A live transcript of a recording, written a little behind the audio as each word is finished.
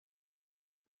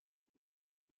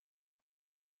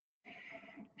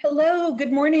Hello,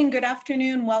 good morning, good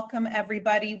afternoon. Welcome,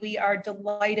 everybody. We are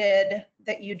delighted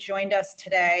that you joined us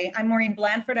today. I'm Maureen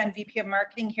Blanford. I'm VP of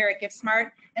Marketing here at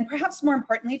GiveSmart, and perhaps more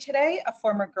importantly today, a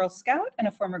former Girl Scout and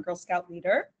a former Girl Scout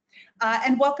leader.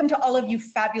 And welcome to all of you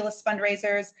fabulous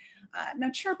fundraisers. I'm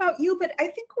not sure about you, but I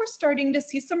think we're starting to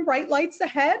see some bright lights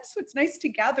ahead. So it's nice to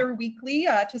gather weekly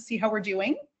to see how we're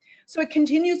doing. So it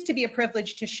continues to be a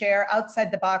privilege to share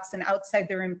outside the box and outside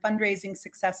the room fundraising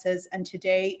successes, and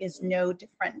today is no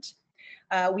different.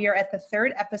 We are at the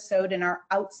third episode in our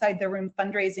Outside the Room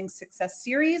Fundraising Success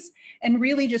series, and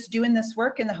really just doing this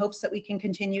work in the hopes that we can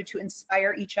continue to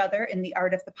inspire each other in the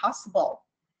art of the possible.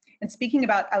 And speaking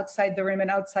about outside the room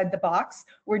and outside the box,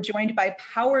 we're joined by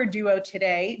power duo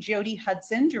today, Jody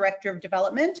Hudson, Director of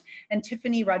Development, and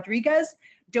Tiffany Rodriguez,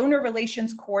 Donor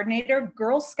Relations Coordinator,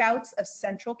 Girl Scouts of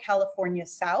Central California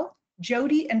South.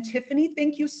 Jody and Tiffany,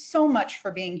 thank you so much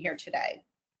for being here today.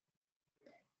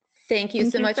 Thank you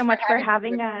so much for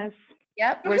having us.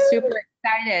 Yep, we're super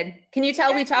excited. Can you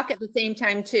tell we talk at the same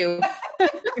time too?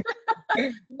 Love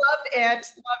it,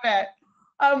 love it.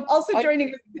 Also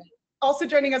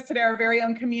joining us today, our very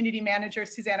own community manager,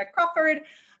 Susanna Crawford,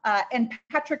 and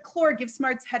Patrick Clore,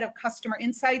 GiveSmart's head of customer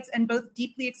insights, and both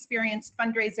deeply experienced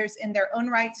fundraisers in their own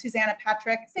right. Susanna,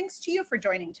 Patrick, thanks to you for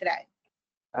joining today.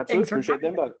 Absolutely, appreciate the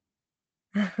invite.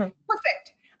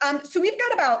 Perfect. So we've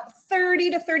got about 30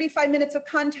 to 35 minutes of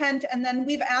content, and then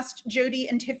we've asked Jody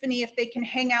and Tiffany if they can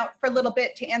hang out for a little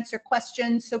bit to answer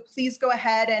questions. So please go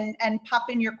ahead and pop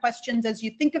in your questions as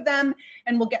you think of them,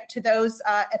 and we'll get to those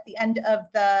at the end of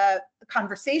the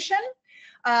conversation.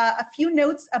 A few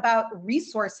notes about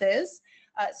resources.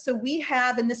 So we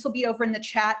have, and this will be over in the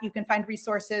chat, you can find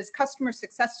resources, customer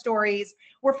success stories.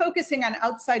 We're focusing on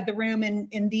outside the room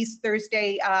in these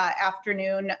Thursday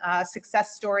afternoon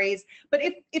success stories. But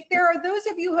if there are those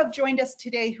of you who have joined us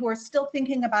today who are still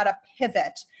thinking about a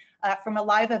pivot from a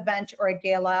live event or a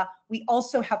gala, we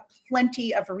also have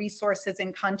plenty of resources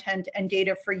and content and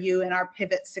data for you in our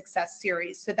Pivot Success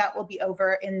series. So that will be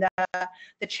over in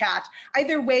the chat.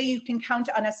 Either way, you can count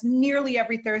on us nearly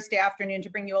every Thursday afternoon to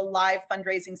bring you a live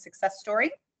fundraising success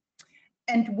story.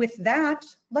 And with that,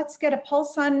 let's get a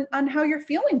pulse on how you're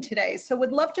feeling today. So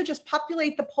would love to just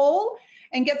populate the poll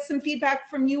and get some feedback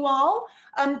from you all.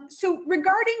 So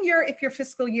regarding if your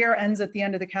fiscal year ends at the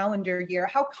end of the calendar year,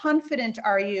 how confident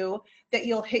are you that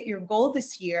you'll hit your goal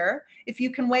this year? If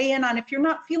you can weigh in on if you're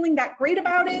not feeling that great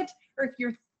about it, or if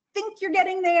you think you're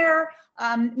getting there,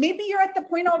 maybe you're at the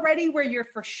point already where you're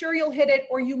for sure you'll hit it,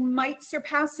 or you might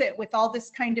surpass it with all this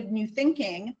kind of new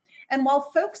thinking. And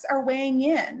while folks are weighing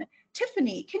in,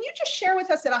 Tiffany, can you just share with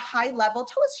us at a high level,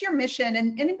 tell us your mission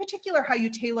and in particular how you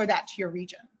tailor that to your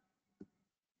region?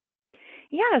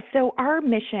 Yeah, so our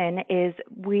mission is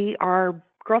we are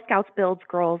Girl Scouts builds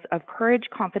girls of courage,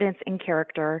 confidence, and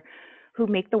character who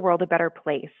make the world a better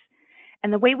place.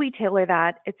 And the way we tailor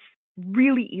that, it's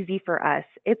really easy for us.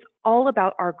 It's all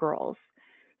about our girls.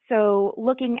 So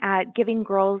looking at giving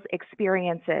girls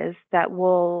experiences that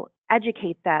will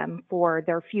educate them for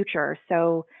their future.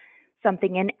 So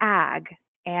something in ag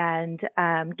and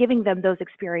giving them those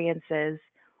experiences,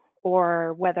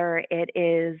 or whether it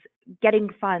is getting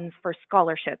funds for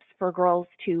scholarships for girls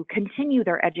to continue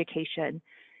their education,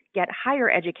 get higher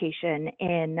education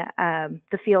in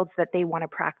the fields that they want to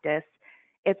practice.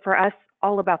 It's for us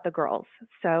all about the girls.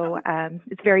 So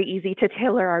it's very easy to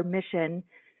tailor our mission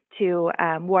to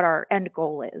what our end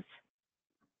goal is.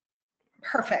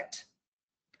 Perfect.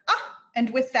 And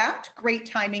with that, great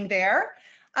timing there.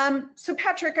 So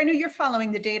Patrick, I know you're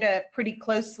following the data pretty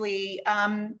closely.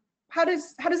 How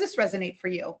does this resonate for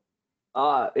you?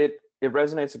 It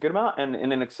resonates a good amount and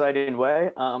in an exciting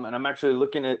way. And I'm actually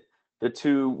looking at the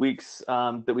 2 weeks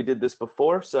that we did this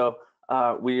before. So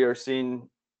we are seeing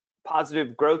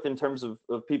positive growth in terms of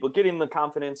people getting the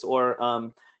confidence, or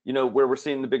where we're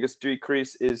seeing the biggest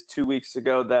decrease is 2 weeks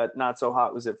ago that Not So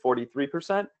Hot was at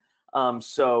 43%.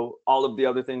 So all of the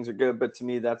other things are good, but to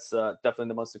me, that's definitely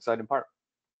the most exciting part.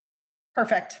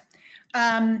 Perfect.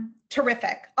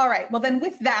 Terrific. All right. Well, then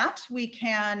with that, we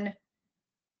can,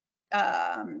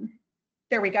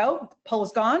 there we go. Poll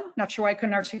is gone. Not sure why I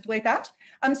couldn't articulate that.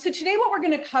 So today what we're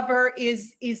going to cover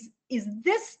is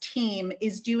this team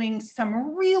is doing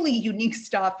some really unique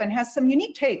stuff and has some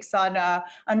unique takes on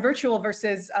virtual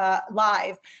versus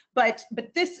live. But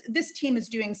this team is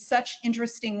doing such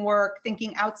interesting work,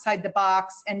 thinking outside the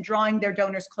box and drawing their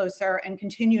donors closer and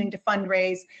continuing to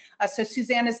fundraise. So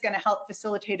Susanna is going to help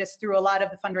facilitate us through a lot of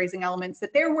the fundraising elements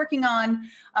that they're working on.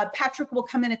 Patrick will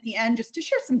come in at the end just to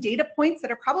share some data points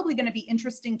that are probably going to be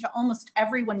interesting to almost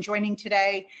everyone joining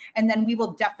today. And then we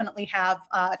will definitely have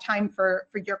time for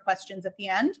your questions at the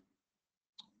end.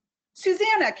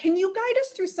 Susanna, can you guide us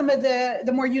through some of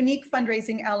the more unique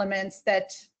fundraising elements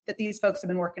that these folks have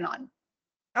been working on?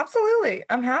 Absolutely.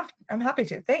 I'm happy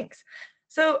to. Thanks.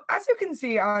 So as you can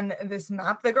see on this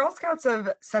map, the Girl Scouts of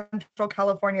Central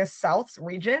California South's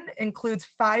region includes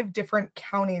 5 different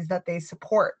counties that they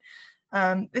support.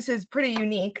 This is pretty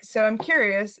unique. So I'm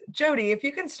curious, Jody, if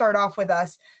you can start off with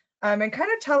us and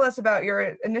kind of tell us about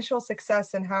your initial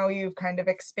success and how you've kind of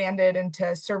expanded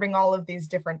into serving all of these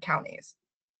different counties.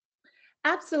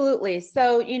 Absolutely.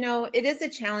 So, it is a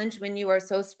challenge when you are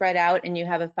so spread out and you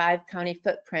have a 5-county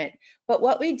footprint. But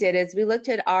what we did is we looked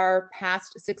at our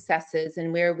past successes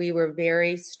and where we were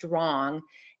very strong.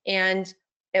 And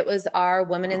it was our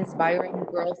Women Inspiring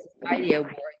Girls Society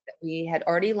Award that we had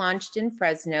already launched in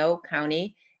Fresno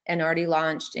County and already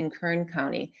launched in Kern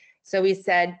County. So we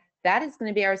said, that is going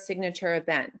to be our signature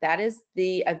event. That is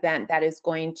the event that is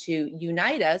going to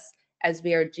unite us as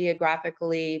we are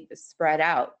geographically spread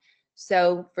out.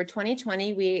 So for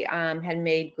 2020, we had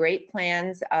made great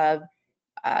plans of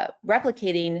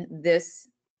replicating this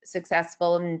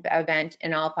successful event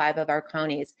in all 5 of our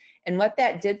counties. And what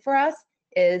that did for us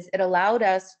is it allowed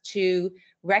us to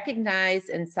recognize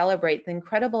and celebrate the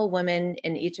incredible women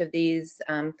in each of these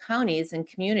counties and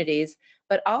communities,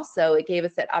 but also it gave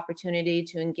us that opportunity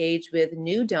to engage with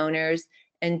new donors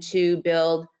and to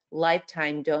build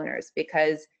lifetime donors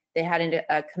because they had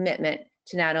a commitment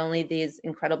to not only these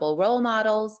incredible role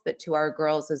models, but to our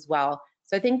girls as well.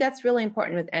 So I think that's really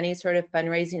important with any sort of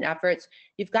fundraising efforts.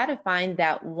 You've got to find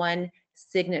that one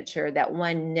signature, that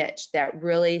one niche that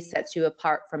really sets you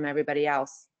apart from everybody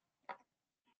else.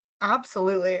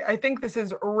 Absolutely. I think this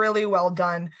is really well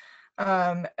done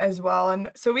as well.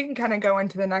 And so we can kind of go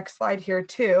into the next slide here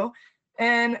too.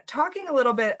 And talking a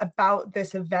little bit about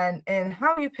this event and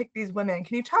how you pick these women,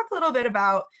 can you talk a little bit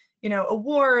about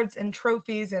awards and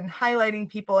trophies and highlighting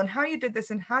people and how you did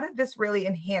this and how did this really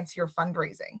enhance your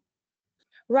fundraising?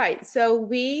 Right. So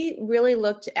we really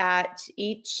looked at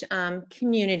each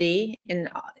community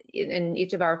in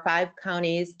each of our 5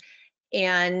 counties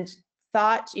and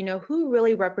thought, who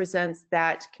really represents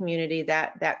that community,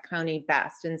 that county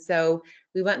best. And so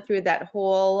we went through that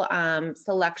whole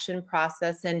selection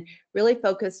process and really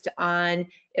focused on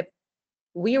if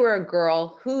we were a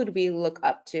girl, who would we look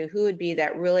up to? Who would be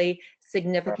that really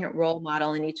significant role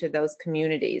model in each of those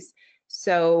communities?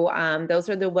 So those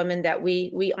are the women that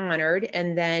we honored.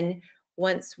 And then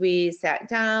once we sat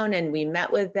down and we met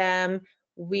with them,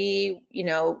 we,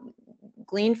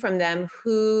 gleaned from them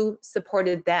who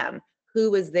supported them,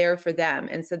 who was there for them.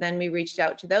 And so then we reached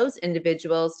out to those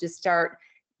individuals to start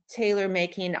tailor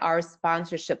making our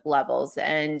sponsorship levels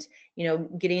and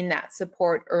getting that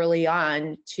support early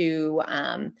on to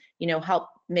help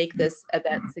make this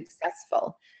event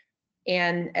successful.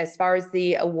 And as far as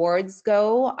the awards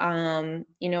go,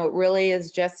 it really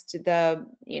is just the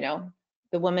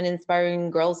Women Inspiring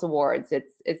Girls Awards.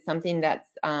 It's something that's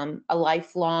a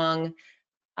lifelong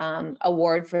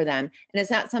award for them, and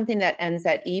it's not something that ends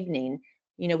that evening.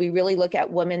 We really look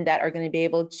at women that are going to be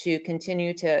able to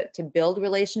continue to build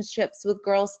relationships with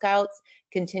Girl Scouts,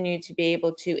 continue to be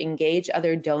able to engage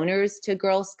other donors to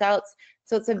Girl Scouts.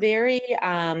 So it's a very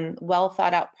well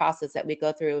thought out process that we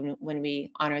go through when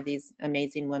we honor these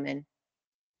amazing women.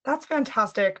 That's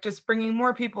fantastic. Just bringing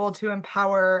more people to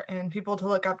empower and people to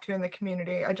look up to in the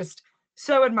community. I just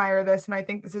so admire this. And I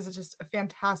think this is just a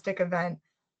fantastic event.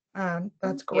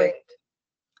 That's great.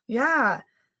 Yeah.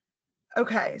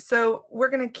 Okay, so we're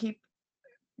going to keep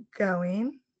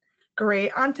going.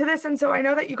 Great, onto this. And so I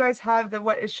know that you guys have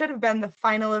what it should have been the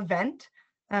final event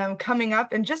coming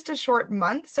up in just a short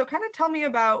month. So kind of tell me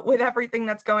about, with everything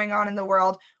that's going on in the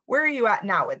world, where are you at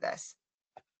now with this?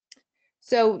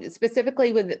 So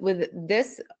specifically with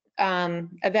this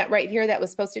event right here that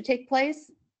was supposed to take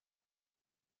place?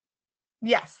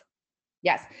 Yes.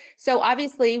 Yes. So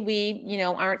obviously we,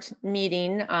 aren't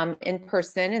meeting in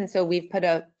person. And so we've put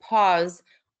a pause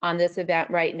on this event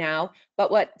right now.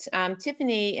 But what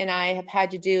Tiffany and I have had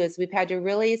to do is we've had to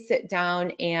really sit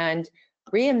down and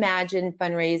reimagine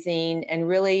fundraising and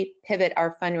really pivot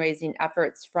our fundraising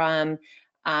efforts from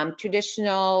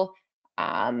traditional,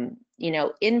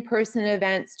 in-person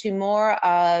events to more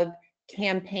of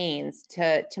campaigns,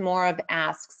 to more of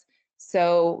asks.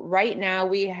 So right now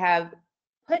we have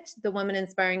put the Women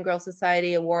Inspiring Girls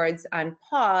Society Awards on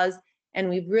pause, and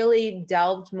we've really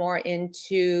delved more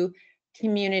into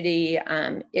community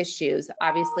issues.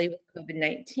 Obviously with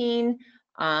COVID-19,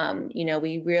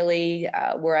 we really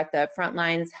were at the front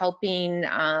lines helping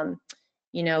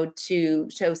you know, to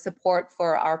show support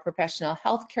for our professional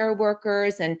healthcare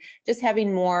workers and just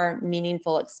having more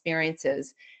meaningful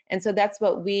experiences. And so that's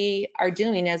what we are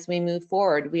doing as we move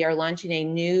forward. We are launching a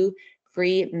new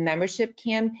free membership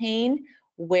campaign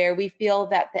where we feel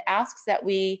that the asks that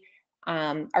we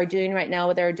are doing right now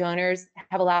with our donors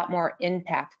have a lot more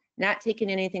impact. Not taking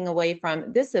anything away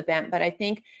from this event, but I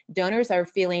think donors are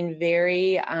feeling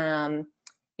very,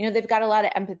 you know, they've got a lot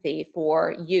of empathy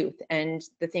for youth and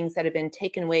the things that have been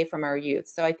taken away from our youth.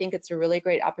 So I think it's a really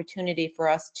great opportunity for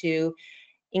us to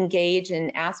engage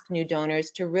and ask new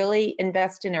donors to really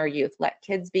invest in our youth, let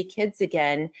kids be kids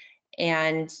again,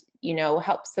 and, you know,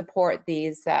 help support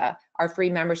these, our free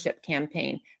membership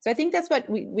campaign. So I think that's what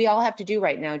we all have to do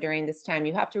right now during this time.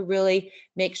 You have to really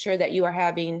make sure that you are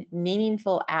having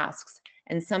meaningful asks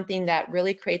and something that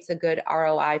really creates a good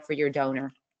ROI for your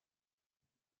donor.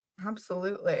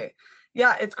 Absolutely.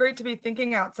 Yeah, it's great to be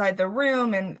thinking outside the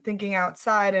room and thinking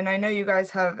outside. And I know you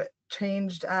guys have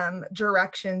changed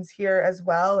directions here as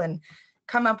well and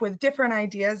come up with different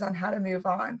ideas on how to move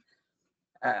on.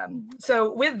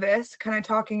 So with this, kind of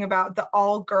talking about the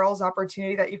all girls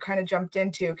opportunity that you kind of jumped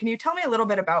into, can you tell me a little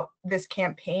bit about this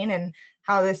campaign and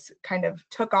how this kind of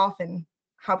took off and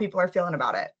how people are feeling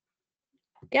about it?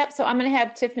 Yep, so I'm going to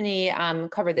have Tiffany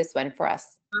cover this one for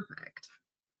us. Perfect.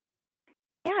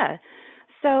 Yeah.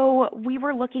 So we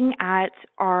were looking at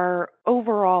our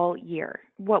overall year,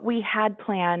 what we had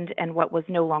planned and what was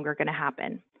no longer going to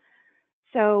happen.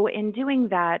 So in doing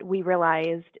that, we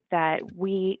realized that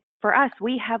for us,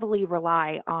 we heavily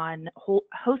rely on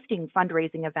hosting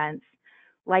fundraising events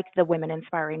like the Women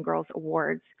Inspiring Girls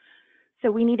Awards.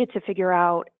 So we needed to figure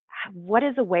out what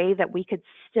is a way that we could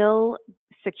still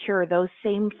secure those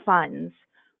same funds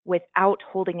without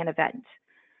holding an event.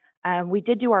 We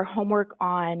did do our homework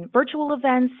on virtual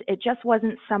events. It just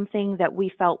wasn't something that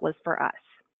we felt was for us.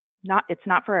 It's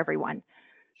not for everyone.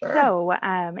 Sure. So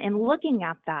in looking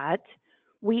at that,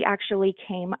 we actually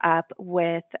came up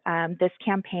with this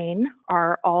campaign,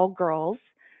 our All Girls.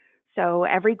 So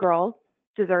every girl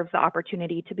deserves the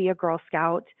opportunity to be a Girl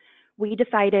Scout. We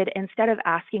decided instead of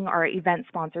asking our event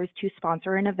sponsors to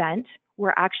sponsor an event,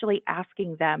 we're actually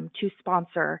asking them to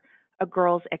sponsor a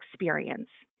girls' experience.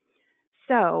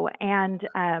 So, and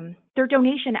their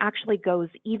donation actually goes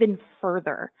even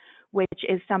further, which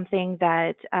is something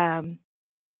that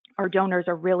our donors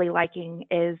are really liking,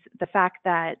 is the fact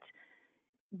that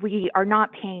we are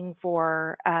not paying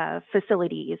for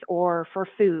facilities or for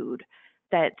food,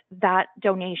 that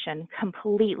donation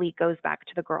completely goes back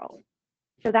to the girls.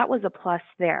 So that was a plus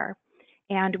there.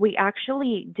 And we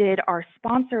actually did our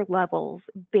sponsor levels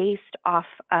based off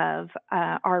of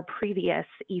our previous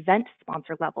event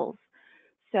sponsor levels.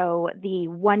 So the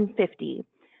 $150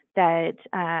 that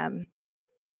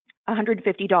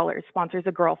 $150 sponsors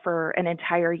a girl for an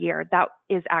entire year. That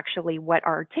is actually what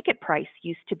our ticket price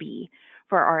used to be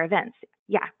for our events.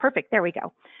 Yeah, perfect. There we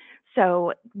go.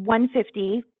 So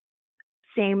 $150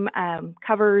 same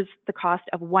covers the cost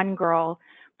of one girl.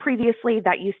 Previously,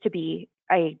 that used to be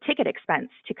a ticket expense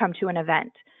to come to an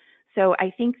event. So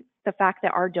I think the fact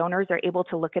that our donors are able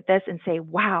to look at this and say,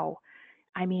 wow,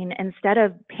 I mean, instead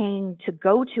of paying to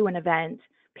go to an event,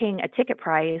 paying a ticket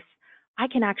price, I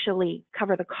can actually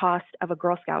cover the cost of a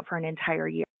Girl Scout for an entire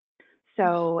year.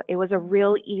 So it was a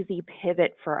real easy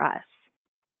pivot for us.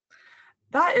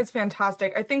 That is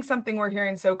fantastic. I think something we're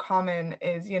hearing so common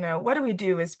is, what do we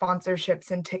do with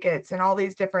sponsorships and tickets and all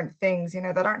these different things,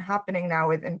 that aren't happening now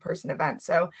with in-person events.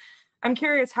 So I'm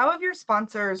curious, how have your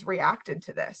sponsors reacted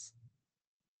to this?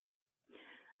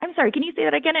 I'm sorry, can you say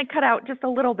that again? It cut out just a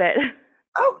little bit.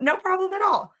 Oh, no problem at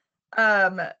all.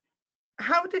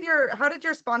 How did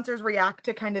your sponsors react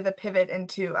to kind of the pivot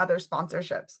into other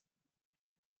sponsorships?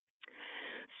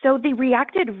 So they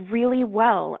reacted really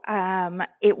well.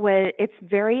 It's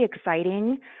very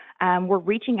exciting. We're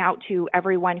reaching out to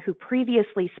everyone who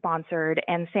previously sponsored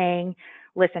and saying,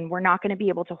 listen, we're not going to be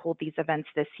able to hold these events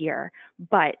this year,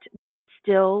 but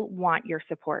still want your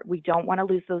support. We don't want to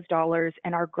lose those dollars,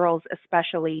 and our girls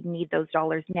especially need those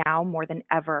dollars now more than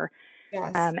ever.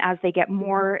 Yes. As they get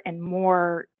more and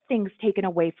more things taken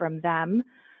away from them.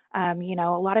 A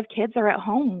lot of kids are at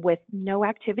home with no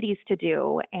activities to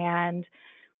do, and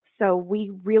so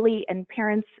we really, and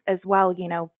parents as well,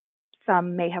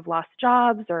 some may have lost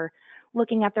jobs or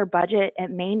looking at their budget, it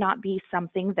may not be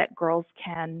something that girls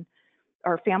can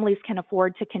or families can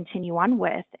afford to continue on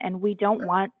with. And we don't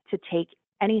want to take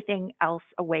anything else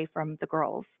away from the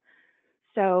girls.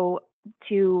 So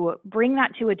to bring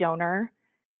that to a donor,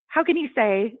 how can you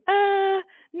say,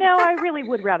 no, I really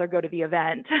would rather go to the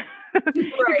event.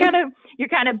 Right. You're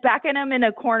kind of backing them in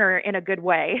a corner in a good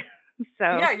way. So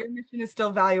Yeah, your mission is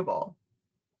still valuable.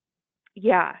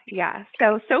 yeah.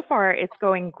 So far it's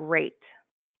going great.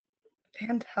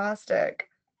 Fantastic.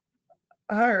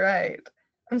 All right.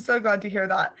 I'm so glad to hear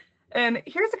that. And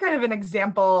here's a kind of an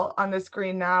example on the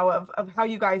screen now of how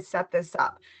you guys set this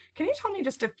up. Can you tell me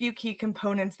just a few key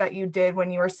components that you did when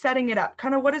you were setting it up?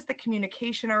 Kind of what is the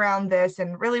communication around this,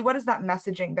 and really what is that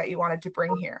messaging that you wanted to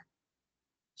bring here?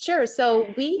 Sure.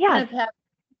 So we Yes. kind of have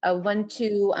a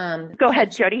 1-2 Go ahead,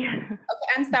 punch. Jody. Okay,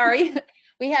 I'm sorry.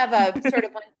 We have a sort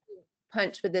of 1-2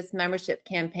 punch with this membership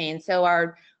campaign. So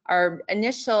our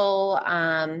initial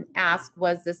ask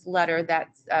was this letter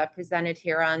that's presented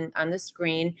here on the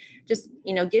screen, just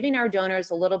giving our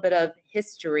donors a little bit of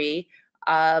history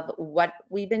of what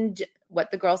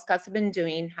the Girl Scouts have been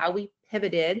doing, how we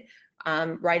pivoted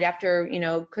right after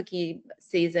cookie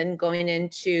season, going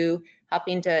into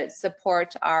helping to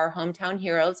support our hometown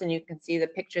heroes. And you can see the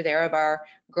picture there of our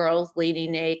girls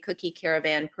leading a cookie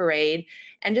caravan parade,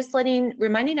 and just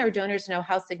reminding our donors know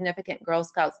how significant Girl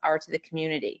Scouts are to the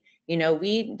community.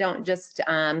 We don't just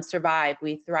survive,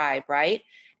 we thrive, right?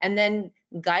 And then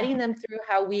guiding them through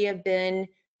how we have been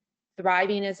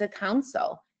thriving as a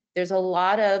council. There's a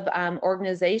lot of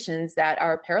organizations that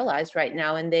are paralyzed right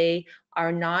now, and they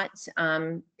are not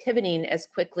pivoting as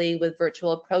quickly with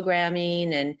virtual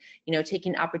programming and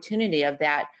taking opportunity of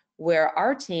that, where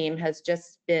our team has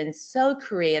just been so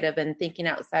creative and thinking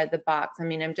outside the box. I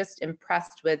mean, I'm just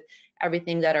impressed with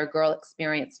everything that our Girl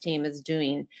Experience team is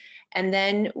doing. And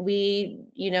then we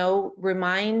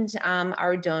remind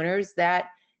our donors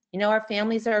that our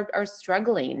families are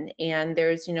struggling, and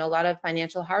there's a lot of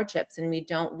financial hardships, and we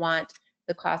don't want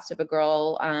the cost of a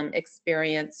Girl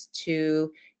Experience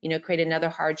to create another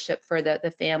hardship for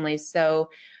the families. So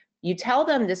you tell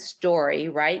them this story,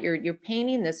 right? You're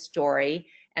painting this story,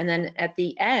 and then at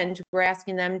the end we're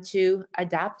asking them to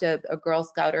adopt a Girl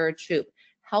Scout or a troop.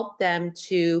 Help them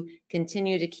to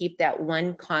continue to keep that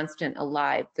one constant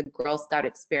alive, the Girl Scout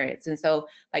experience. And so,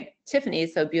 like Tiffany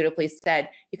so beautifully said,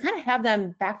 you kind of have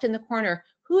them backed in the corner.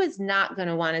 Who is not going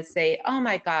to want to say, oh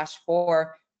my gosh,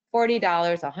 for $40,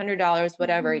 $100,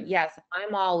 whatever, yes,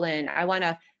 I'm all in. I want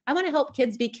to help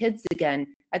kids be kids again.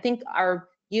 I think our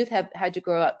youth have had to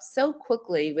grow up so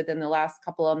quickly within the last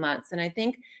couple of months. And I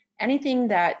think anything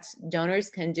that donors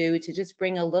can do to just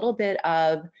bring a little bit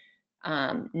of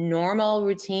normal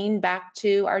routine back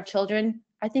to our children,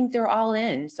 I think they're all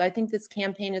in. So I think this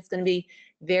campaign is going to be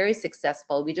very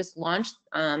successful. We just launched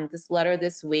this letter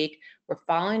this week. We're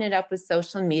following it up with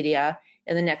social media.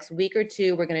 In the next week or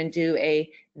two, we're going to do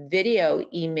a video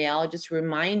email just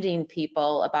reminding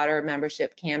people about our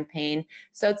membership campaign.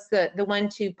 So it's the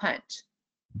 1-2 punch.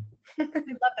 I love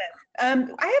it.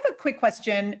 I have a quick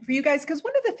question for you guys, because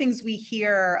one of the things we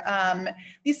hear,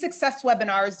 these success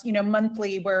webinars,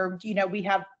 monthly, where, we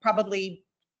have probably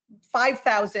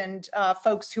 5,000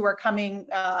 folks who are coming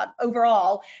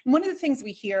overall. And one of the things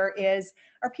we hear is,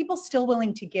 are people still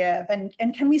willing to give? And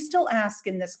can we still ask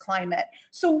in this climate?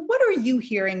 So what are you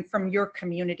hearing from your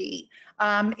community?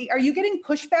 Are you getting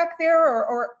pushback there,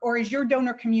 or is your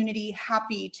donor community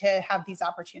happy to have these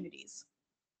opportunities?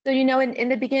 So, in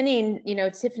the beginning,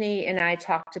 Tiffany and I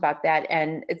talked about that,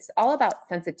 and it's all about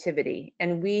sensitivity.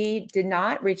 And we did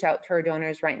not reach out to our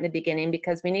donors right in the beginning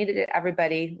because we needed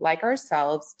everybody like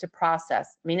ourselves to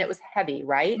process. I mean, it was heavy,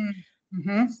 right?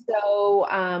 Mm-hmm. So,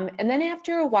 and then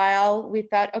after a while, we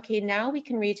thought, okay, now we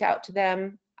can reach out to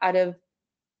them out of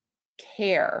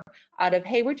care, out of,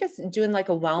 hey, we're just doing like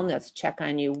a wellness check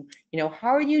on you. How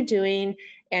are you doing?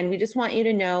 And we just want you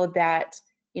to know that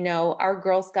our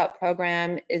Girl Scout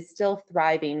program is still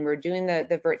thriving. We're doing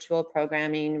the virtual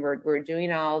programming. We're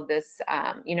doing all this.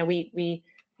 We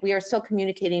are still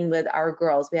communicating with our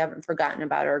girls. We haven't forgotten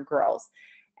about our girls.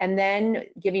 And then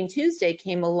Giving Tuesday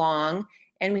came along,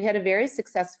 and we had a very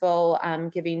successful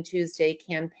Giving Tuesday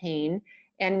campaign.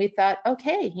 And we thought,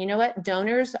 okay, you know what?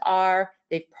 Donors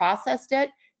they've processed it.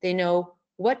 They know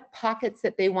what pockets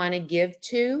that they want to give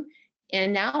to.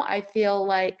 And now I feel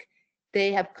like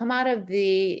they have come out of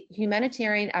the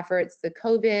humanitarian efforts, the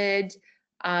COVID,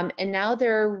 and now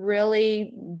they're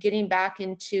really getting back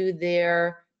into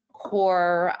their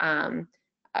core,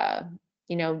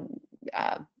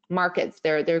 markets,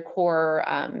 their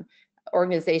core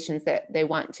organizations that they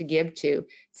want to give to.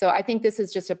 So I think this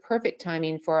is just a perfect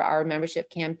timing for our membership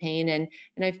campaign. And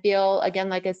I feel, again,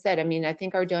 like I said, I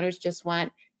think our donors just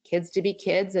want kids to be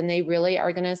kids, and they really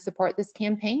are going to support this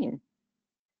campaign.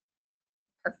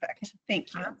 Perfect.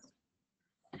 Thank you.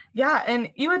 Yeah, and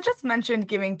you had just mentioned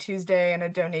Giving Tuesday and a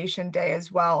donation day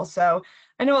as well. So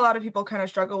I know a lot of people kind of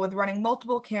struggle with running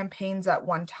multiple campaigns at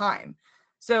one time.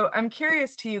 So I'm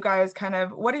curious to you guys, kind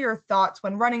of, what are your thoughts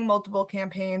when running multiple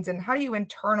campaigns, and how do you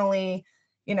internally,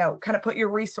 kind of put your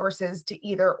resources to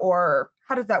either, or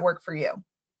how does that work for you?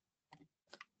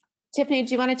 Tiffany,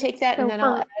 do you want to take that and So then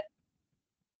I'll add?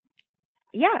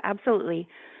 Yeah, absolutely.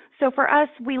 So for us,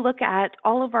 we look at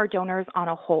all of our donors on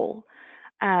a whole.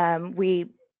 We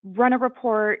run a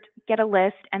report, get a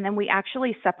list, and then we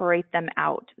actually separate them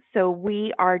out. So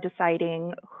we are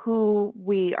deciding who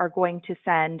we are going to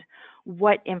send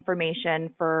what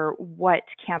information for what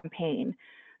campaign.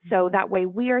 So that way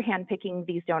we are handpicking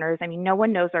these donors. I mean, no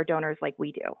one knows our donors like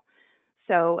we do.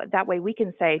 So that way we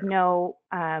can say, no,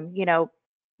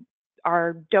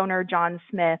 our donor, John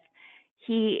Smith,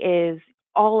 he is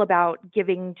all about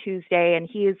Giving Tuesday, and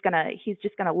he's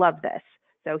just gonna love this.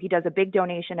 So he does a big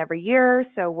donation every year.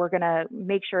 So we're gonna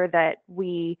make sure that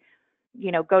we,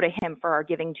 go to him for our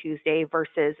Giving Tuesday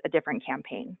versus a different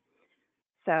campaign.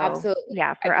 So Absolutely.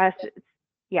 yeah, for us,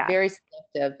 yeah. Very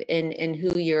selective in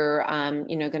who you're,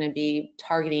 going to be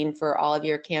targeting for all of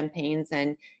your campaigns,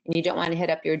 and you don't want to hit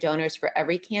up your donors for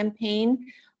every campaign.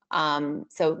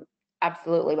 So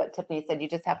absolutely what Tiffany said, you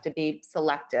just have to be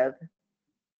selective.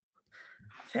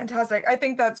 Fantastic. I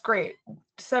think that's great.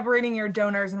 Separating your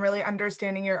donors and really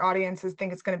understanding your audiences, I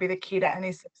think it's going to be the key to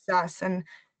any success. And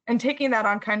taking that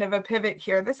on kind of a pivot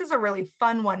here, this is a really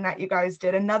fun one that you guys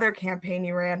did, another campaign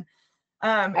you ran.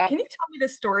 Can you tell me the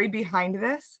story behind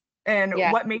this and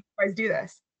what made you guys do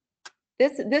this?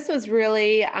 This was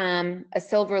really a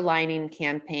silver lining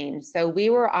campaign. So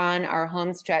we were on our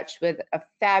home stretch with a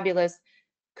fabulous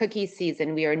cookie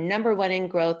season. We are #1 in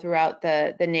growth throughout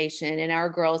the nation, and our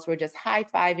girls were just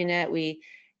high-fiving it. We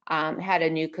had a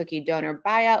new cookie donor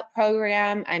buyout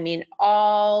program. I mean,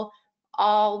 all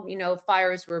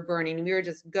fires were burning. We were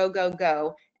just go, go,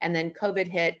 go. And then COVID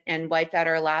hit and wiped out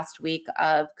our last week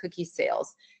of cookie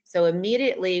sales. So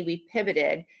immediately we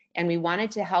pivoted, and we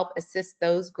wanted to help assist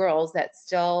those girls that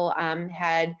still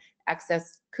had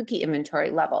excess cookie inventory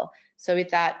level. So we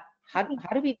thought, how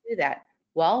do we do that?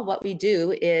 Well, what we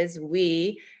do is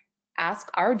we ask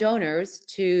our donors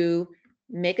to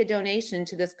make a donation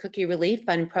to this Cookie Relief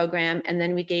Fund program, and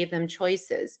then we gave them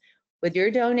choices. With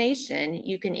your donation,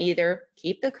 you can either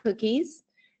keep the cookies,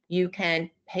 you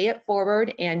can pay it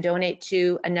forward and donate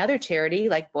to another charity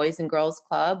like Boys and Girls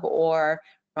Club or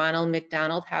Ronald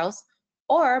McDonald House,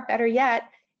 or better yet,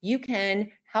 you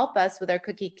can help us with our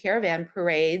cookie caravan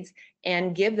parades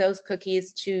and give those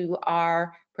cookies to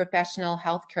our professional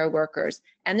healthcare workers.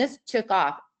 And this took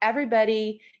off.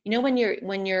 Everybody, when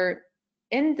you're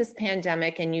in this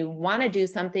pandemic and you want to do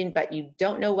something but you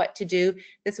don't know what to do,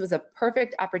 this was a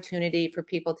perfect opportunity for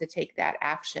people to take that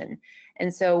action.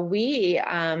 And so we,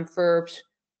 for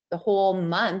the whole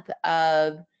month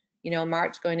of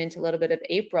March going into a little bit of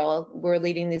April, we're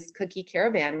leading these cookie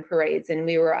caravan parades, and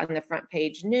we were on the front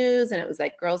page news, and it was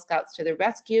like Girl Scouts to the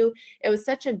rescue. It was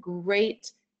such a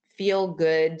great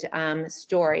feel-good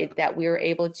story that we were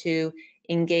able to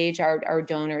engage our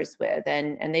donors with,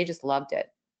 and they just loved it.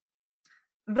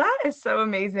 That is so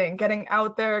amazing, getting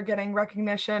out there, getting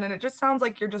recognition, and it just sounds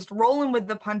like you're just rolling with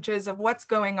the punches of what's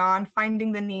going on,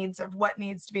 finding the needs of what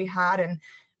needs to be had, and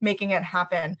making it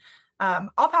happen.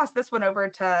 I'll pass this one over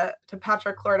to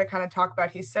Patrick Clore to kind of talk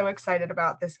about. He's so excited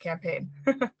about this campaign.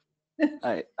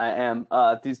 I am.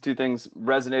 These two things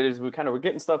resonated as we kind of were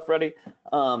getting stuff ready.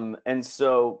 And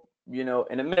so, in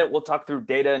a minute, we'll talk through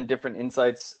data and different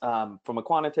insights from a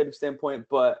quantitative standpoint.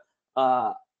 But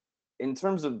in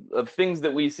terms of things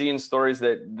that we see in stories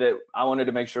that I wanted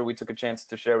to make sure we took a chance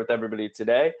to share with everybody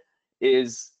today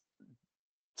is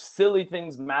silly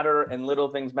things matter and little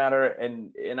things matter.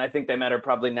 And I think they matter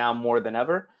probably now more than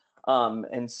ever.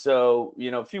 And so,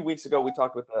 a few weeks ago, we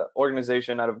talked with an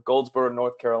organization out of Goldsboro,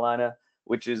 North Carolina,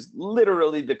 which is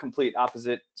literally the complete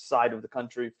opposite side of the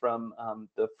country from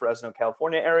the Fresno,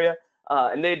 California area.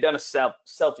 And they had done a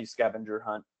selfie scavenger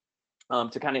hunt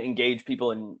to kind of engage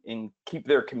people and keep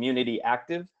their community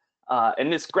active.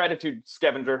 And this gratitude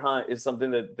scavenger hunt is something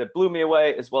that blew me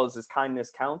away, as well as this kindness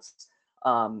counts.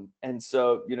 And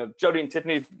so, Jody and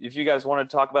Tiffany, if you guys want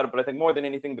to talk about it, but I think more than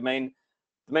anything, the main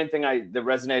thing that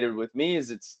resonated with me is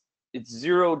it's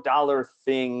 $0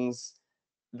 things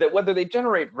that, whether they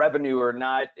generate revenue or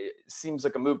not, it seems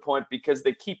like a moot point because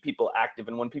they keep people active.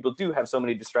 And when people do have so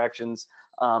many distractions,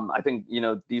 I think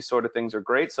these sort of things are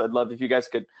great. So I'd love if you guys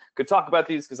could talk about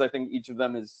these, because I think each of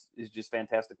them is just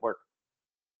fantastic work.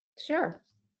 Sure.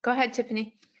 Go ahead,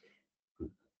 Tiffany.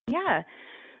 Yeah.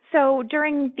 So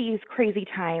during these crazy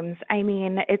times, I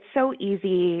mean, it's so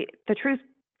easy. The truth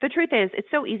is,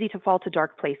 it's so easy to fall to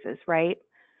dark places, right?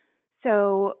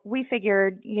 So we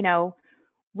figured,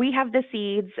 we have the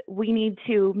seeds. We need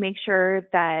to make sure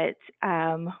that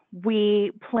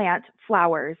we plant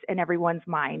flowers in everyone's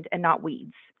mind and not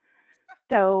weeds.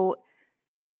 So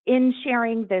in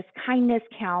sharing this kindness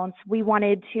counts, we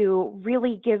wanted to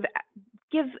really give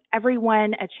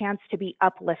everyone a chance to be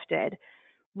uplifted,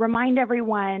 remind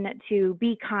everyone to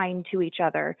be kind to each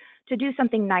other, to do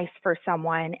something nice for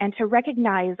someone, and to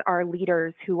recognize our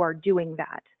leaders who are doing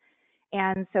that.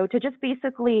 And so to just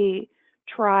basically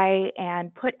try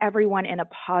and put everyone in a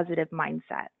positive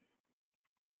mindset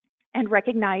and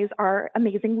recognize our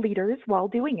amazing leaders while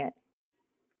doing it.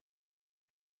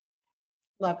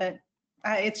 Love it.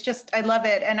 It's just, I love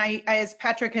it. And I, as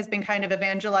Patrick has been kind of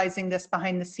evangelizing this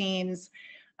behind the scenes,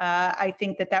 I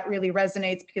think that that really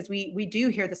resonates because we do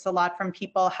hear this a lot from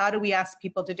people. How do we ask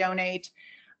people to donate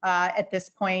at this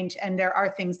point? And there are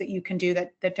things that you can do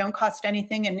that don't cost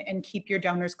anything and keep your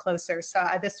donors closer. So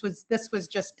this was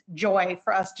just joy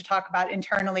for us to talk about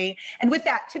internally. And with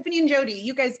that, Tiffany and Jody,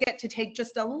 you guys get to take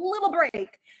just a little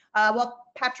break while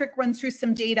Patrick runs through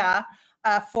some data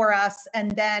for us,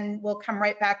 and then we'll come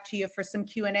right back to you for some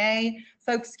Q&A.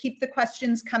 Folks, keep the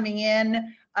questions coming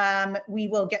in. We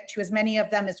will get to as many of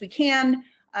them as we can,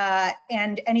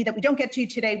 and any that we don't get to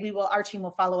today, our team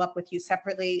will follow up with you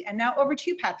separately. And now over to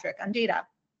you, Patrick, on data.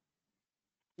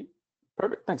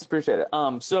 Perfect, thanks, appreciate it.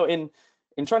 So in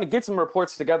trying to get some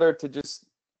reports together to just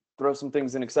throw some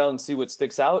things in Excel and see what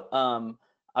sticks out,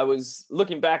 I was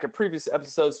looking back at previous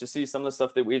episodes to see some of the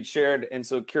stuff that we had shared, and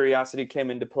so curiosity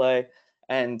came into play.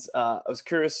 And I was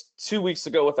curious 2 weeks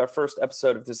ago with our first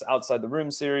episode of this Outside the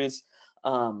Room series,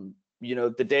 you know,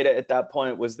 the data at that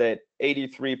point was that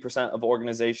 83% of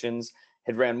organizations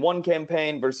had ran one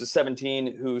campaign versus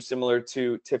 17 who, similar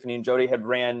to Tiffany and Jody, had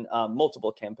ran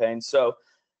multiple campaigns. So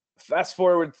fast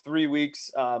forward 3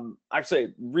 weeks,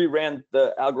 actually reran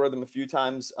the algorithm a few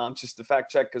times just to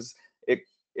fact check, because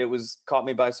it was caught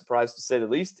me by surprise, to say the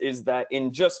least, is that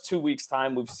in just 2 weeks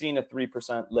time, we've seen a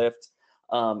 3% lift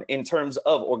in terms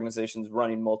of organizations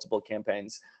running multiple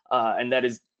campaigns. And that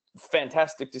is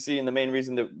fantastic to see, and the main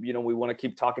reason that, you know, we want to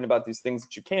keep talking about these things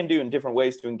that you can do in different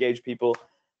ways to engage people,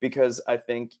 because I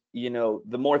think, you know,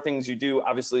 the more things you do,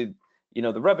 obviously, you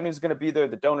know, the revenue is going to be there,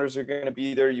 the donors are going to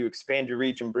be there, you expand your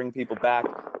reach and bring people back,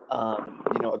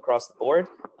 you know, across the board.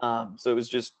 So it was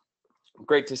just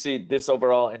great to see this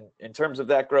overall in terms of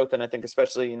that growth. And I think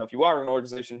especially, you know, if you are an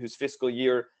organization whose fiscal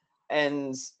year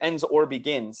ends or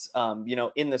begins, you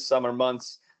know, in the summer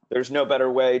months, there's no better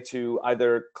way to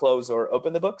either close or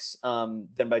open the books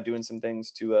than by doing some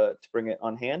things to bring it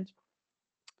on hand.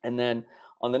 And then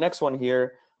on the next one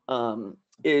here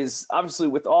is obviously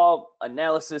with all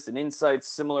analysis and insights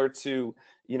similar to,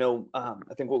 you know,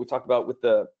 I think what we talked about with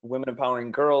the Women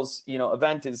Empowering Girls, you know,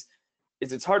 event is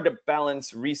it's hard to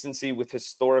balance recency with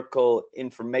historical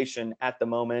information at the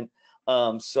moment.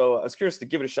 So I was curious to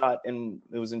give it a shot, and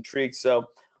it was intrigued. So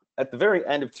at the very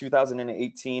end of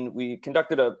 2018, we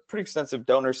conducted a pretty extensive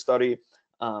donor study.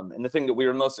 And the thing that we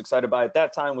were most excited by at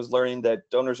that time was learning that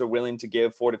donors are willing to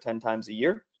give 4 to 10 times a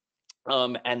year,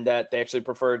 and that they actually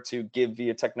prefer to give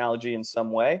via technology in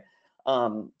some way.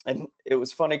 And it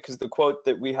was funny because the quote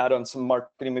that we had on some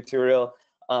marketing material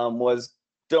was,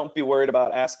 "Don't be worried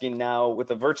about asking now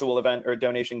with a virtual event or a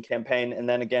donation campaign, and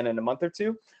then again in a month or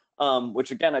two."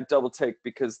 Which again, I double take,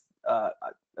 because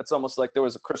it's almost like there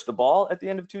was a crystal ball at the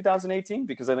end of 2018,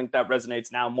 because I think that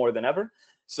resonates now more than ever.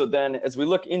 So then as we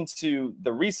look into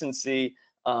the recency,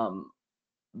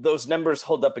 those numbers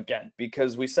hold up again,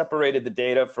 because we separated the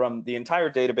data from the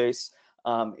entire database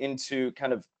into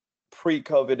kind of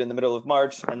pre-COVID in the middle of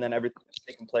March, and then everything that's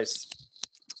taken place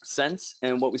since.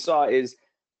 And what we saw is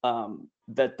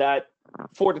that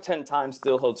 4 to 10 times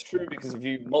still holds true, because if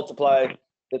you multiply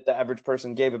that the average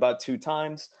person gave about 2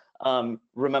 times,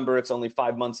 remember it's only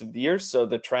 5 months of the year, so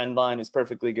the trend line is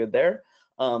perfectly good there.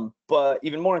 But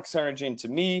even more encouraging to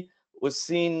me was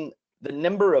seeing the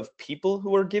number of people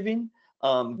who are giving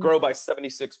grow by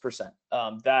 76%.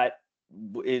 That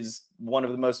is one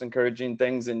of the most encouraging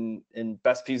things and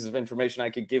best pieces of information I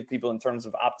could give people in terms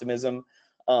of optimism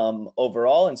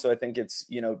overall. And so I think it's,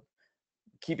 you know,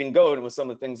 keeping going with some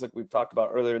of the things that we've talked about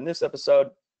earlier in this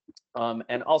episode,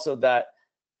 and also that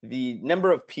the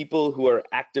number of people who are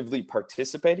actively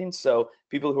participating, so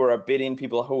people who are bidding,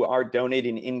 people who are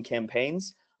donating in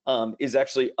campaigns, is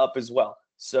actually up as well.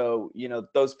 So, you know,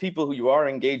 those people who you are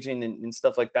engaging in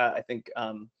stuff like that, I think,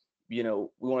 you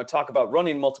know, we want to talk about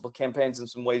running multiple campaigns and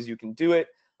some ways you can do it.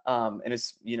 And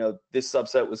it's, you know, this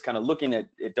subset was kind of looking at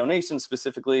donations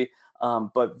specifically,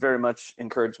 but very much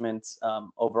encouragement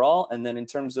overall. And then in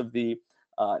terms of the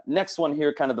next one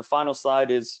here, kind of the final slide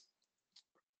is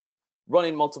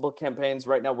running multiple campaigns.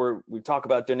 Right now we talk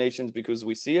about donations because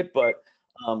we see it, but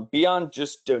beyond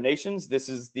just donations, this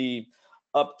is the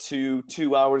up to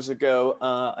 2 hours ago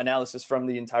analysis from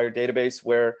the entire database,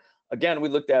 where again, we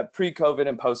looked at pre-COVID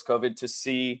and post-COVID to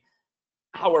see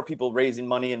how are people raising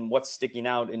money and what's sticking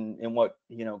out and what,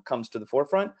 you know, comes to the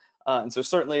forefront. And so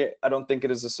certainly I don't think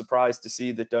it is a surprise to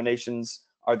see that donations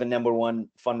are the #1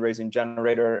 fundraising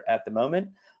generator at the moment.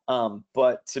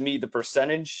 But to me, the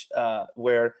percentage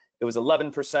where it was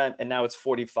 11% and now it's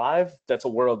 45, that's a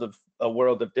world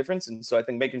of difference. And so I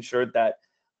think making sure that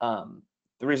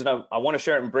the reason I want to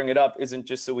share it and bring it up isn't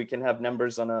just so we can have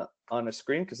numbers on a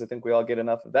screen, because I think we all get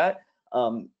enough of that.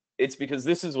 It's because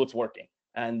this is what's working,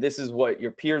 and this is what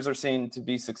your peers are seeing to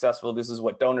be successful. This is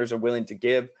what donors are willing to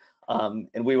give,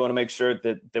 and we want to make sure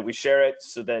that we share it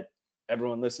so that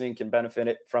everyone listening can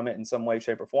benefit from it in some way,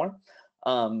 shape, or form.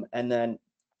 And then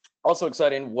also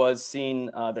exciting was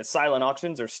seeing that silent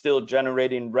auctions are still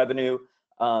generating revenue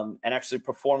and actually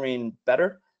performing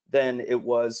better than it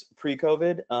was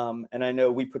pre-COVID. And I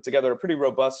know we put together a pretty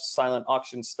robust silent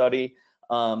auction study.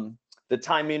 The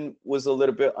timing was a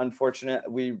little bit unfortunate.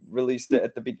 We released it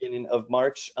at the beginning of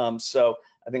March. So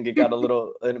I think it got a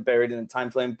little buried in the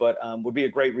time frame, but would be a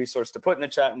great resource to put in the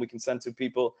chat and we can send to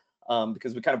people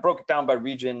because we kind of broke it down by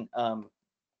region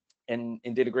and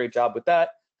did a great job with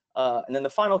that. And then the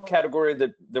final category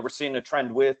that we're seeing a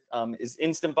trend with is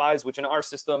instant buys, which in our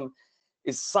system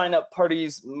is sign up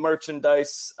parties,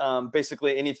 merchandise,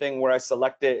 basically anything where I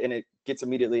select it and it gets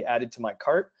immediately added to my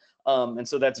cart. And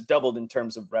so that's doubled in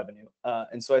terms of revenue.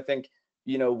 And so I think,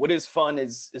 you know, what is fun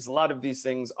is a lot of these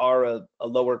things are a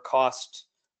lower cost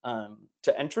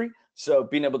to entry. So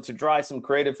being able to try some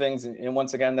creative things. And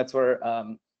once again, that's where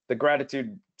the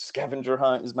gratitude scavenger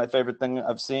hunt is my favorite thing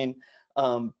I've seen,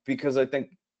 because I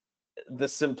think the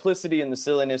simplicity and the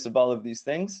silliness of all of these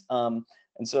things.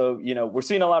 And so, you know, we're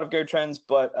seeing a lot of good trends,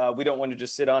 but we don't want to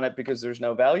just sit on it because there's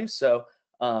no value. So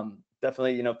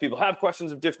definitely, you know, if people have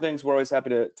questions of different things, we're always happy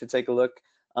to take a look.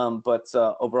 But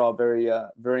overall,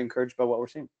 very encouraged by what we're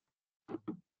seeing.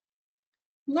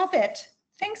 Love it.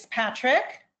 Thanks,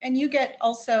 Patrick. And you get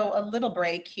also a little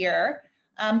break here.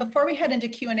 Before we head into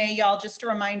Q&A, y'all, just a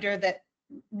reminder that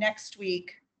next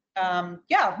week,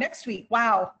 next week,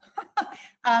 wow.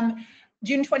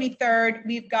 June 23rd,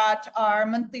 we've got our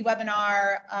monthly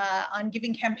webinar on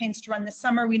giving campaigns to run this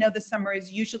summer. We know the summer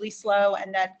is usually slow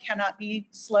and that cannot be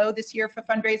slow this year for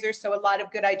fundraisers. So a lot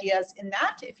of good ideas in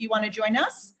that if you want to join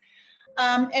us.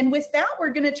 And with that, we're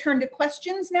going to turn to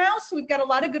questions now. So we've got a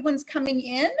lot of good ones coming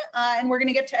in and we're going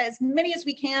to get to as many as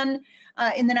we can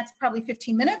in the next probably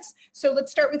 15 minutes. So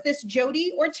let's start with this.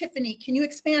 Jody or Tiffany, can you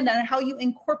expand on how you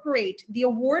incorporate the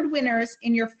award winners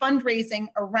in your fundraising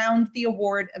around the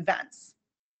award events?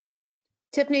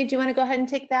 Tiffany, do you want to go ahead and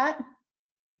take that?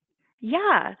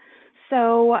 Yeah.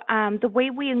 So the way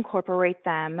we incorporate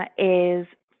them is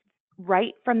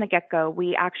right from the get-go,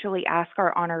 we actually ask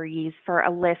our honorees for a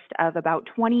list of about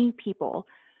 20 people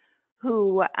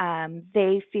who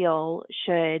they feel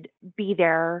should be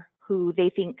there, who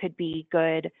they think could be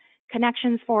good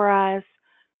connections for us,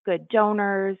 good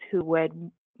donors, who would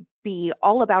be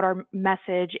all about our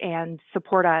message and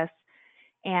support us.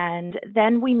 And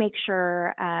then we make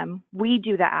sure we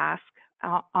do the ask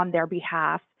on their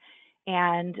behalf.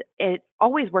 And it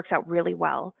always works out really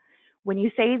well. When you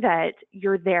say that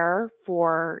you're there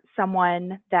for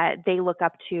someone that they look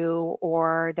up to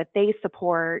or that they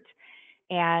support,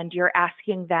 and you're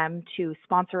asking them to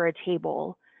sponsor a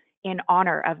table in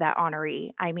honor of that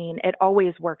honoree, I mean, it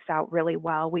always works out really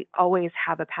well. We always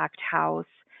have a packed house.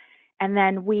 And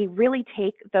then we really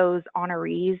take those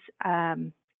honorees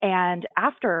and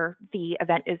after the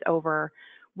event is over,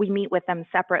 we meet with them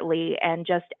separately and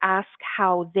just ask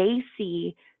how they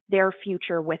see their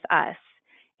future with us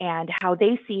and how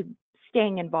they see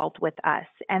staying involved with us.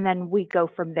 And then we go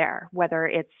from there, whether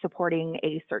it's supporting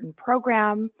a certain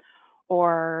program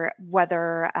or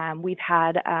whether we've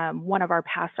had one of our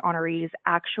past honorees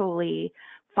actually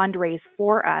fundraise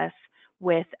for us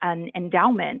with an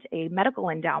endowment, a medical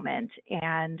endowment.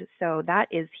 And so that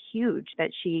is huge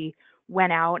that she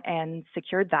went out and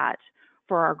secured that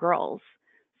for our girls.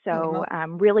 So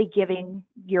really giving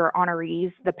your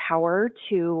honorees the power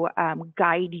to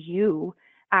guide you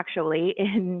actually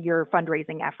in your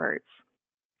fundraising efforts.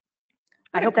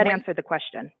 I hope that answered the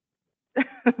question.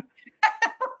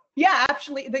 Yeah,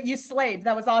 actually, that you slayed.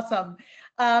 That was awesome.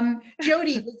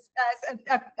 Jody,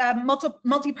 a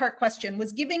multi-part question.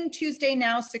 Was Giving Tuesday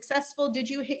Now successful? Did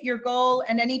you hit your goal?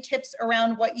 And any tips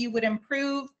around what you would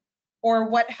improve or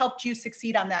what helped you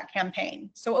succeed on that campaign?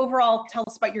 So overall, tell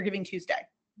us about your Giving Tuesday.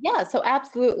 Yeah, so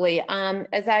absolutely.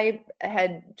 As I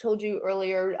had told you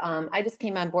earlier, I just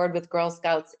came on board with Girl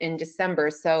Scouts in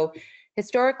December. So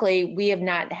historically, we have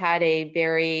not had a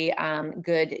very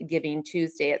good Giving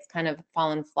Tuesday. It's kind of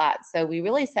fallen flat. So we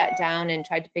really sat down and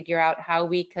tried to figure out how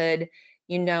we could,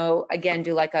 again,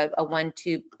 do like a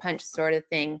 1-2 punch sort of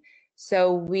thing.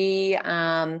 So we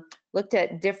looked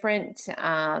at different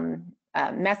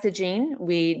messaging.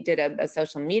 We did a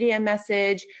social media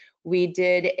message. We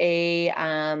did a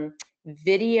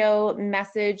video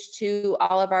message to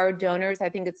all of our donors. I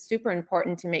think it's super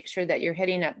important to make sure that you're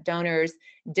hitting up donors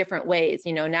different ways,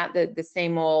 not the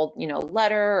same old,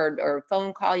 letter or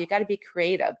phone call. You got to be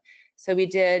creative. So we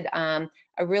did a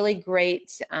really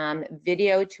great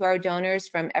video to our donors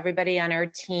from everybody on our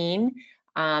team,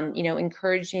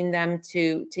 encouraging them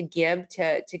to give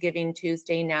to Giving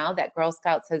Tuesday now that Girl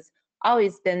Scouts has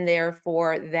always been there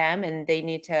for them, and they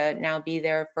need to now be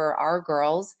there for our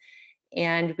girls.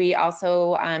 And we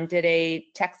also did a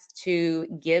text to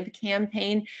give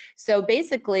campaign. So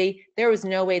basically, there was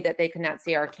no way that they could not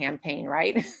see our campaign,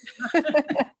 right?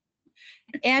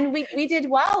 And we did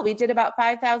well. We did about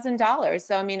 $5,000.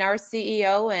 So I mean, our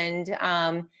CEO and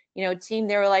team,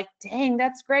 they were like, "Dang,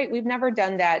 that's great. We've never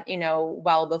done that,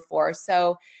 well before."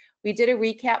 So we did a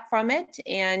recap from it,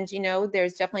 and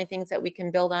there's definitely things that we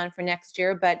can build on for next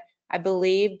year. But I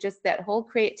believe just that whole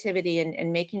creativity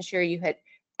and making sure you hit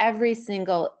every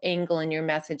single angle in your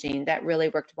messaging, that really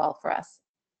worked well for us.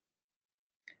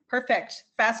 Perfect.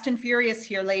 Fast and furious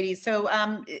here, ladies. So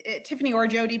Tiffany or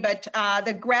Jody, but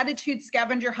the gratitude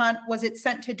scavenger hunt, was it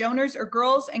sent to donors or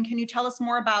girls? And can you tell us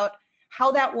more about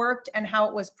how that worked and how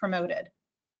it was promoted?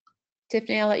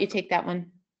 Tiffany, I'll let you take that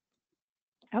one.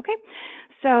 Okay.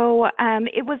 So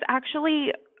it was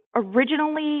actually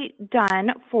originally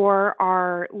done for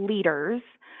our leaders.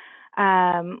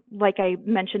 Like I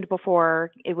mentioned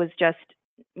before, it was just,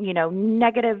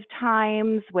 negative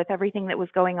times with everything that was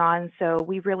going on. So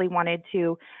we really wanted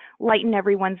to lighten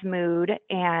everyone's mood.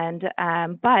 And,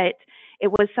 but it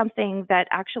was something that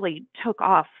actually took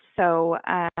off. So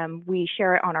we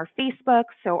share it on our Facebook.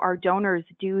 So our donors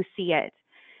do see it.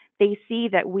 They see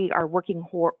that we are working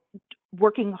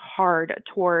hard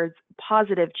towards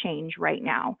positive change right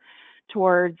now,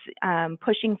 towards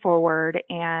pushing forward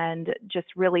and just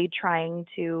really trying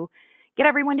to get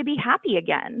everyone to be happy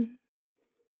again.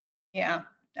 Yeah,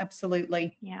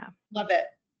 absolutely. Yeah. Love it.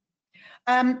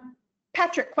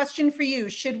 Patrick, question for you.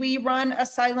 Should we run a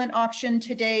silent auction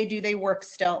today? Do they work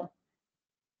still?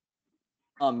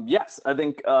 Yes, I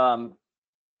think I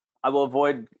will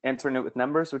avoid answering it with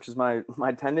numbers, which is my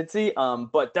tendency,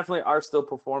 but definitely are still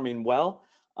performing well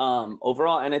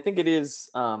overall. And I think it is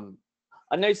a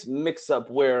nice mix up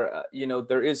where,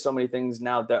 there is so many things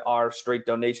now that are straight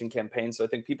donation campaigns. So I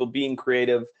think people being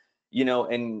creative,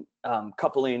 and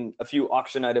coupling a few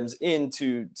auction items in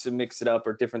to mix it up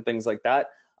or different things like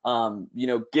that.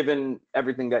 Given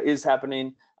everything that is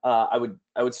happening, I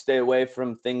would stay away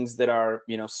from things that are,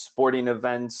 sporting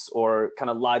events or kind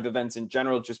of live events in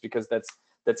general, just because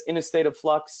that's in a state of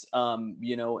flux, and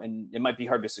it might be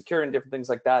hard to secure and different things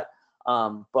like that.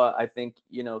 But I think,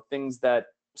 things that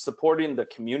supporting the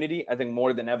community, I think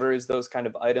more than ever is those kind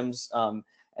of items.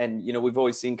 And, we've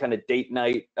always seen kind of date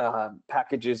night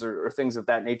packages or things of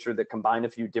that nature that combine a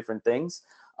few different things.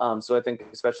 So I think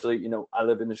especially, I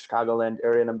live in the Chicagoland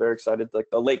area and I'm very excited. Like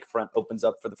the lakefront opens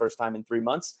up for the first time in 3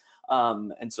 months.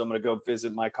 And so I'm going to go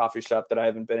visit my coffee shop that I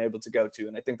haven't been able to go to.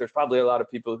 And I think there's probably a lot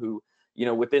of people who,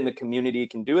 within the community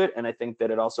can do it. And I think that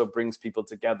it also brings people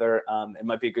together. It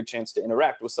might be a good chance to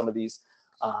interact with some of these,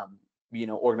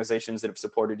 organizations that have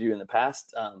supported you in the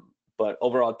past. But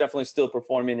overall, definitely still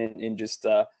performing in just,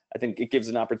 I think it gives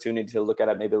an opportunity to look at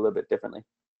it maybe a little bit differently.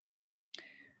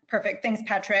 Perfect. Thanks,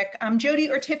 Patrick. Jody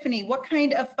or Tiffany, what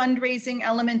kind of fundraising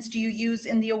elements do you use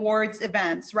in the awards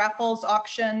events? Raffles,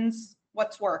 auctions,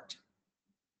 what's worked?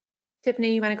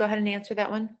 Tiffany, you want to go ahead and answer that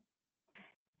one?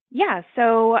 Yeah,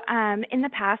 so in the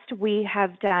past, we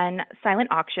have done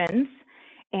silent auctions,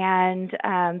 and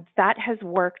that has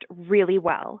worked really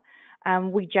well.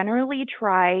 We generally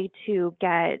try to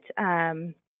get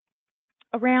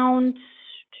around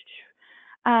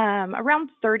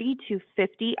 30 to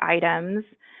 50 items.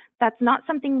 That's not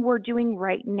something we're doing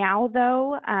right now,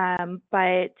 though,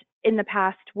 but in the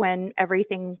past, when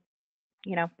everything,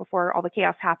 before all the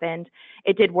chaos happened,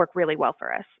 it did work really well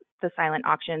for us, the silent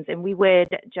auctions. And we would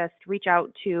just reach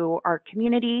out to our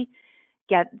community,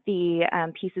 get the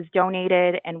pieces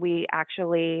donated, and we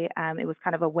actually, it was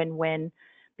kind of a win-win,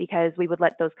 because we would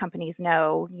let those companies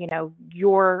know,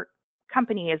 your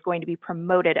company is going to be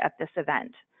promoted at this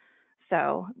event.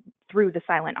 So through the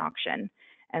silent auction.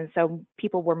 And so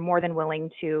people were more than willing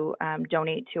to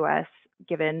donate to us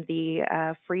given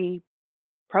the free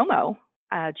promo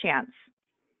chance.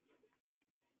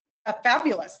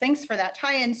 Fabulous. Thanks for that.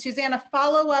 Ty and Susanna,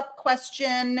 follow-up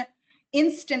question,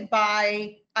 instant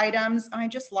buy items. I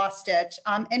just lost it.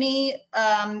 Any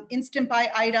instant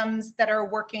buy items that are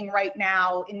working right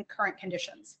now in current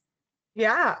conditions?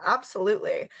 Yeah,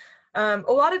 absolutely. A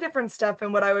lot of different stuff.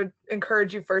 And what I would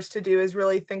encourage you first to do is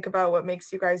really think about what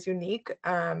makes you guys unique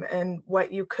and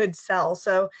what you could sell.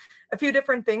 So a few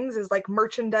different things is like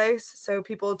merchandise. So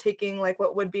people taking like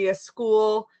what would be a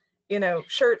school,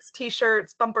 shirts,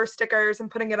 t-shirts, bumper stickers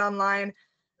and putting it online.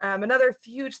 Another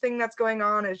huge thing that's going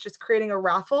on is just creating a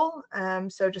raffle.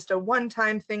 So just a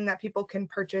one-time thing that people can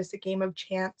purchase, a game of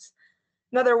chance.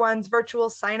 Another one's virtual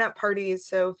sign-up parties.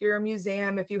 So if you're a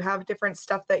museum, if you have different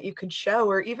stuff that you could show,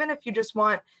 or even if you just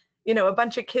want, a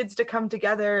bunch of kids to come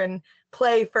together and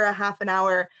play for a half an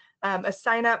hour, a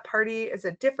sign-up party is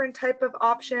a different type of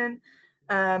option.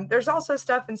 There's also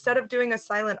stuff, instead of doing a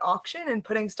silent auction and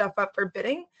putting stuff up for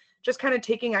bidding, just kind of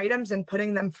taking items and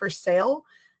putting them for sale.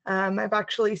 I've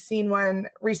actually seen one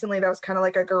recently that was kind of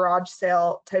like a garage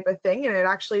sale type of thing, and it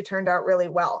actually turned out really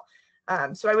well.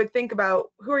 So I would think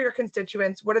about, who are your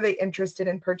constituents? What are they interested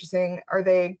in purchasing? Are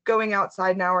they going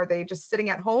outside now? Are they just sitting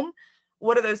at home?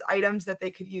 What are those items that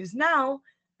they could use now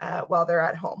while they're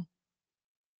at home?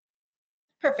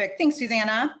 Perfect. Thanks,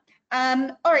 Susanna.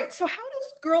 All right. So how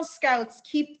does Girl Scouts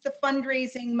keep the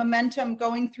fundraising momentum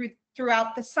going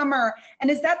throughout the summer? And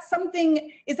is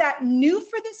that new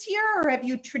for this year, or have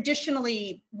you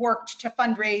traditionally worked to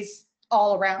fundraise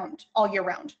all year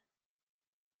round?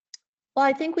 Well,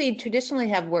 I think we traditionally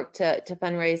have worked to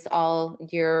fundraise all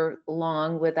year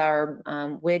long with our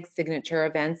WIG signature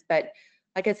events. But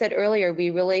like I said earlier, we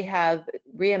really have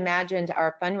reimagined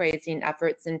our fundraising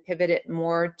efforts and pivoted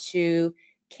more to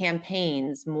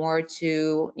campaigns, more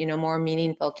to, more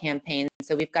meaningful campaigns.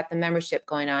 So we've got the membership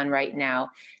going on right now.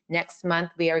 Next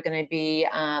month, we are going to be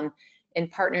in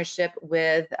partnership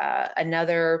with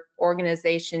another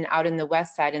organization out in the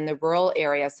West Side, in the rural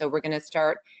area. So we're going to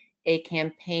start a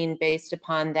campaign based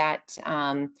upon that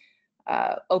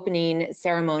opening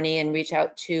ceremony and reach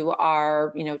out to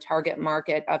our, target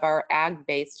market of our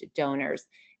ag-based donors,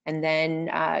 and then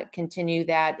continue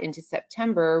that into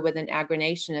September with an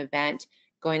aggregation event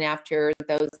going after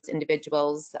those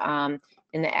individuals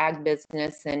in the ag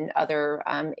business and other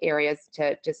areas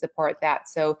to support that.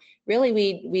 So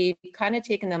really, we've kind of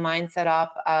taken the mindset off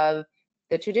of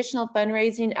the traditional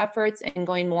fundraising efforts and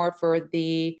going more for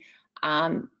the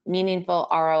meaningful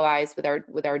ROIs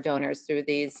with our donors through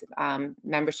these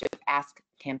membership ask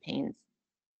campaigns.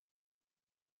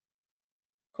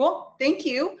 Cool, thank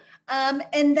you.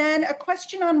 And then a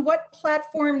question on, what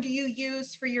platform do you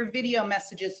use for your video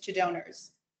messages to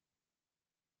donors?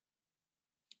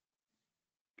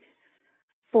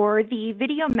 For the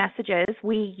video messages,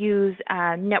 we use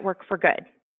Network for Good.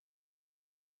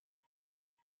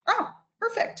 Oh,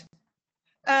 perfect.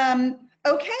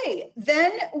 Okay,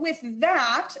 then with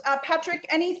that, Patrick,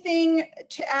 anything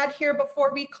to add here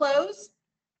before we close?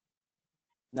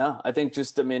 No, I think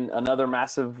just, another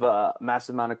massive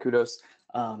amount of kudos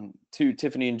to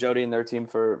Tiffany and Jody and their team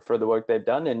for the work they've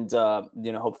done, and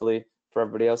hopefully for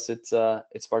everybody else, it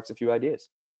sparks a few ideas.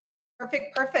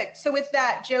 Perfect. So with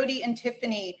that, Jody and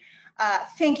Tiffany,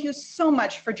 thank you so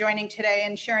much for joining today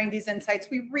and sharing these insights.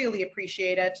 We really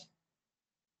appreciate it.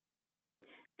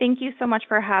 Thank you so much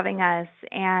for having us,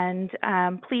 and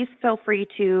please feel free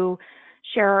to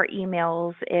share our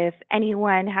emails if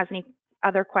anyone has any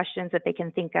other questions that they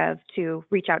can think of, to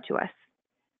reach out to us.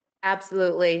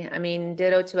 Absolutely.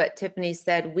 Ditto to what Tiffany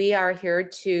said. We are here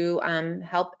to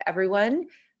help everyone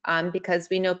because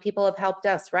we know people have helped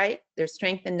us, right? There's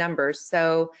strength in numbers.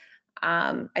 So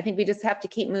I think we just have to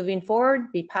keep moving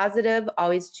forward, be positive,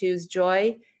 always choose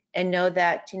joy, and know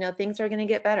that, things are going to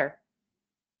get better.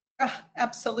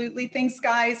 Absolutely. Thanks,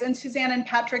 guys. And Suzanne and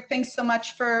Patrick, thanks so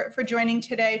much for joining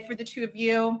today, for the two of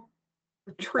you.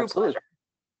 True pleasure.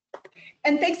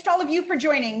 And thanks to all of you for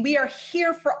joining. We are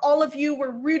here for all of you.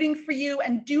 We're rooting for you,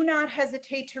 and do not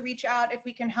hesitate to reach out if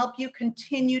we can help you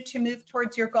continue to move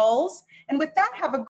towards your goals. And with that, have a